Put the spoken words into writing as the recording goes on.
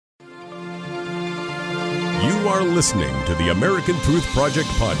You are listening to the American Truth Project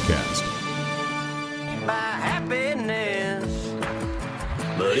podcast. My happiness,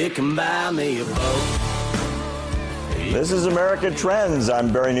 but it can buy me a boat. This is America Trends.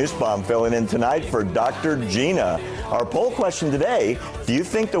 I'm Barry Nussbaum, filling in tonight for Dr. Gina. Our poll question today, do you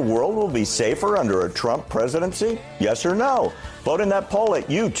think the world will be safer under a Trump presidency? Yes or no? Vote in that poll at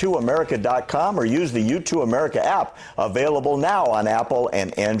u2america.com or use the U2 America app, available now on Apple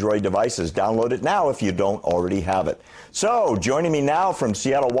and Android devices. Download it now if you don't already have it. So, joining me now from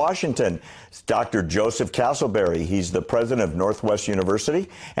Seattle, Washington, is Dr. Joseph Castleberry. He's the president of Northwest University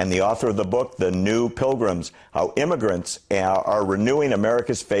and the author of the book, The New Pilgrims, How Immigrants Are Renewing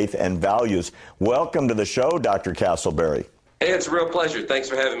America's Faith and Values. Welcome to the show, Dr. Castleberry. Hey, it's a real pleasure. Thanks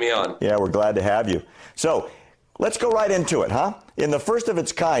for having me on. Yeah, we're glad to have you. So, let's go right into it, huh? In the first of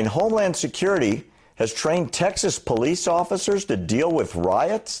its kind, Homeland Security has trained Texas police officers to deal with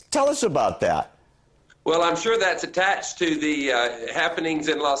riots. Tell us about that. Well, I'm sure that's attached to the happenings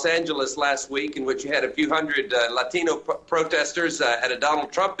in Los Angeles last week, in which you had a few hundred Latino protesters at a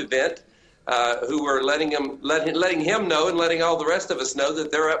Donald Trump event who were letting him know and letting all the rest of us know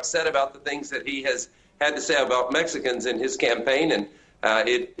that they're upset about the things that he has had to say about Mexicans in his campaign. And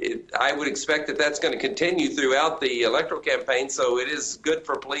I would expect that that's going to continue throughout the electoral campaign, so it is good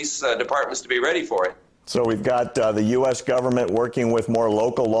for police departments to be ready for it. So we've got the U.S. government working with more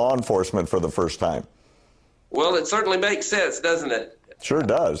local law enforcement for the first time. Well, it certainly makes sense, doesn't it? Sure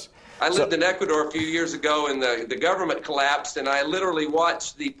does. I lived in Ecuador a few years ago, and the government collapsed, and I literally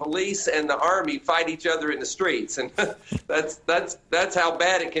watched the police and the army fight each other in the streets. And that's how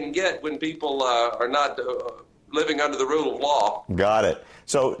bad it can get when people are not living under the rule of law. Got it.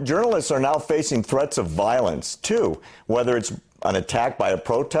 So journalists are now facing threats of violence, too, whether it's an attack by a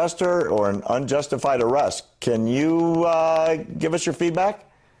protester or an unjustified arrest. Can you give us your feedback?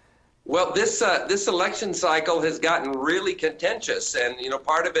 Well, this election cycle has gotten really contentious, and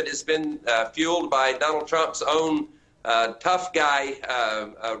part of it has been fueled by Donald Trump's own tough guy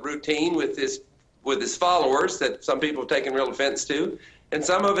routine with his followers that some people have taken real offense to, and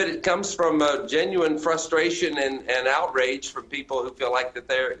some of it comes from genuine frustration and outrage from people who feel like that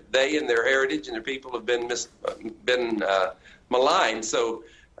they and their heritage and their people have been maligned. So,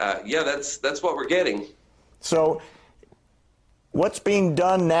 that's what we're getting. So, what's being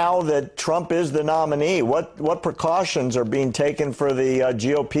done now that Trump is the nominee? What precautions are being taken for the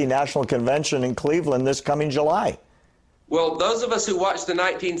GOP National Convention in Cleveland this coming July? Well, those of us who watched the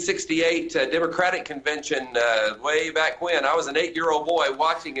 1968 Democratic Convention way back when, I was an 8-year-old boy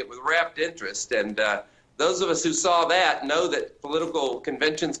watching it with rapt interest. And those of us who saw that know that political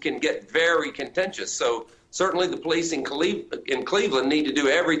conventions can get very contentious. So certainly the police in Cleveland need to do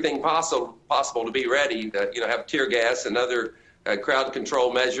everything possible to be ready, have tear gas and other crowd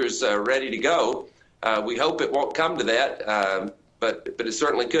control measures ready to go. We hope it won't come to that, but it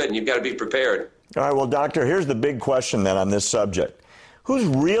certainly could, and you've got to be prepared. All right, well, Doctor, here's the big question then on this subject. Who's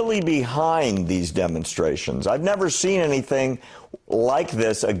really behind these demonstrations? I've never seen anything like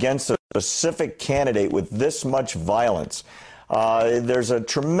this against a specific candidate with this much violence. There's a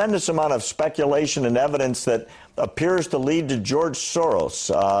tremendous amount of speculation and evidence that appears to lead to George Soros.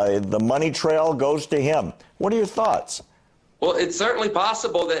 The money trail goes to him. What are your thoughts? Well, it's certainly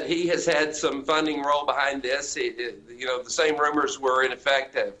possible that he has had some funding role behind this. The same rumors were in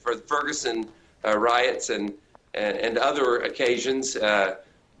effect for the Ferguson riots and other occasions.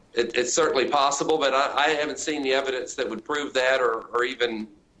 It's certainly possible, but I haven't seen the evidence that would prove that or even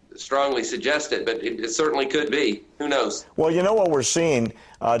strongly suggest it, but it certainly could be. Who knows? Well, what we're seeing,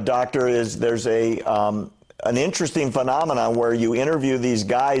 Doctor, is there's an interesting phenomenon where you interview these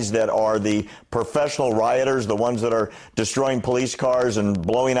guys that are the professional rioters, the ones that are destroying police cars and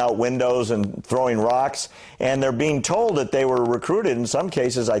blowing out windows and throwing rocks, and they're being told that they were recruited, in some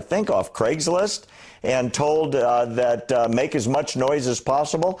cases, I think, off Craigslist, and told that make as much noise as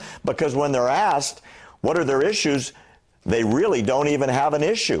possible, because when they're asked what are their issues, they really don't even have an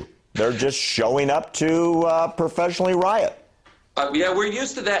issue. They're just showing up to professionally riot. Yeah, we're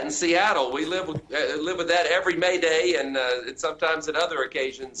used to that in Seattle. We live with that every May Day, and sometimes at other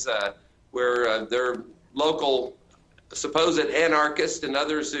occasions where there are local supposed anarchists and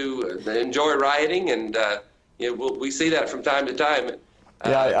others who enjoy rioting, and we see that from time to time.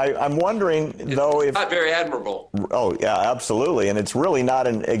 I'm wondering, though, if it's not very admirable. Oh, yeah, absolutely, and it's really not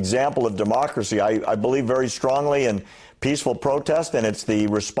an example of democracy. I believe very strongly in peaceful protest, and it's the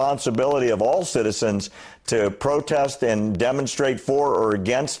responsibility of all citizens to protest and demonstrate for or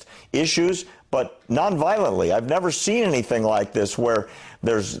against issues, but nonviolently. I've never seen anything like this where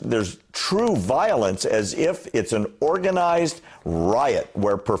there's true violence, as if it's an organized riot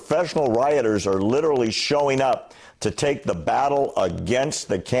where professional rioters are literally showing up to take the battle against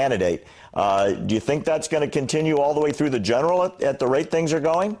the candidate. Do you think that's going to continue all the way through the general at the rate things are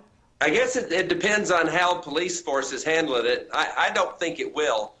going? I guess it depends on how police forces handle it. I don't think it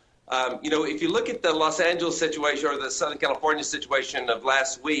will. If you look at the Los Angeles situation or the Southern California situation of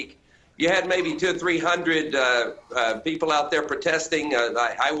last week, you had maybe 200 or 300 people out there protesting.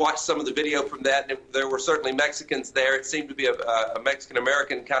 I watched some of the video from that, and there were certainly Mexicans there. It seemed to be a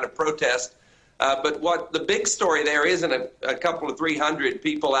Mexican-American kind of protest. But what the big story there isn't a couple of 300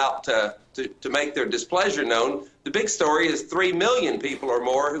 people out to make their displeasure known. The big story is 3 million people or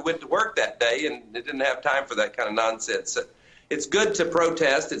more who went to work that day, and they didn't have time for that kind of nonsense. It's good to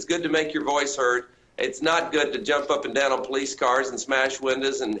protest. It's good to make your voice heard. It's not good to jump up and down on police cars and smash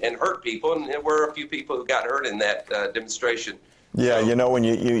windows and hurt people. And there were a few people who got hurt in that demonstration. Yeah, when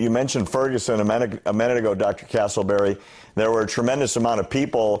you mentioned Ferguson a minute ago, Dr. Castleberry, there were a tremendous amount of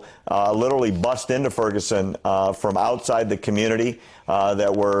people literally bust into Ferguson from outside the community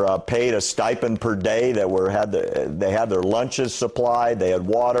that were paid a stipend per day, they had their lunches supplied, they had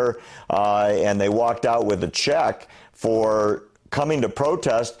water, and they walked out with a check for coming to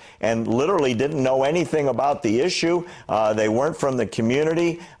protest and literally didn't know anything about the issue. They weren't from the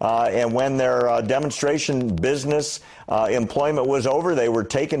community. And when their demonstration business employment was over, they were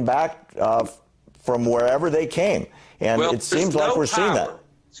taken back from wherever they came. And it seems like we're seeing that.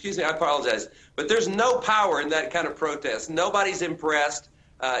 Excuse me, I apologize. But there's no power in that kind of protest. Nobody's impressed.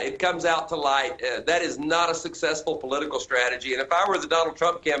 It comes out to light. That is not a successful political strategy. And if I were the Donald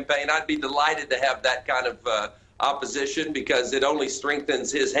Trump campaign, I'd be delighted to have that kind of opposition, because it only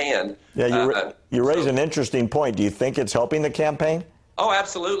strengthens his hand. Yeah, you raise an interesting point. Do you think it's helping the campaign? Oh,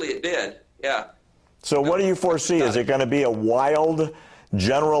 absolutely, it did. Yeah. So what do you foresee? Is it going to be a wild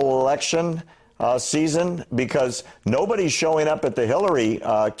general election season? Because nobody's showing up at the Hillary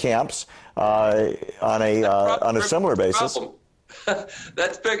camps on a similar basis.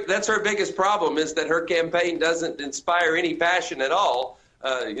 That's her biggest problem, is that her campaign doesn't inspire any passion at all.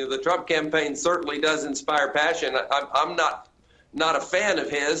 The Trump campaign certainly does inspire passion. I'm not a fan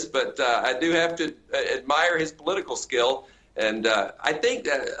of his, but I do have to admire his political skill. And I think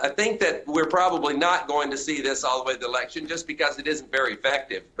that we're probably not going to see this all the way to the election, just because it isn't very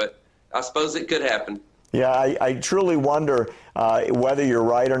effective. But I suppose it could happen. Yeah, I truly wonder whether you're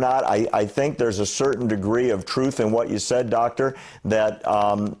right or not. I think there's a certain degree of truth in what you said, Doctor, that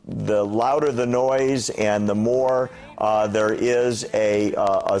the louder the noise and the more there is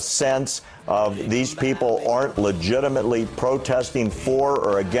a sense of these people aren't legitimately protesting for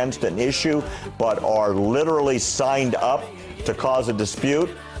or against an issue, but are literally signed up to cause a dispute.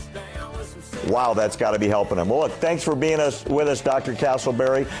 Wow, that's got to be helping them. Well, look, thanks for being with us, Dr.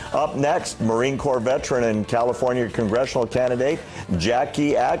 Castleberry. Up next, Marine Corps veteran and California congressional candidate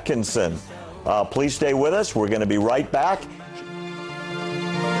Jackie Atkinson. Please stay with us. We're going to be right back.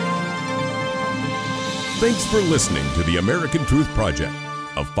 Thanks for listening to the American Truth Project,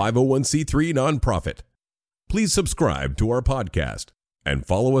 a 501c3 nonprofit. Please subscribe to our podcast and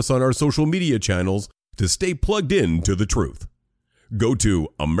follow us on our social media channels to stay plugged in to the truth. Go to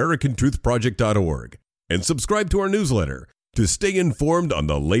americantruthproject.org and subscribe to our newsletter to stay informed on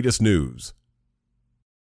the latest news.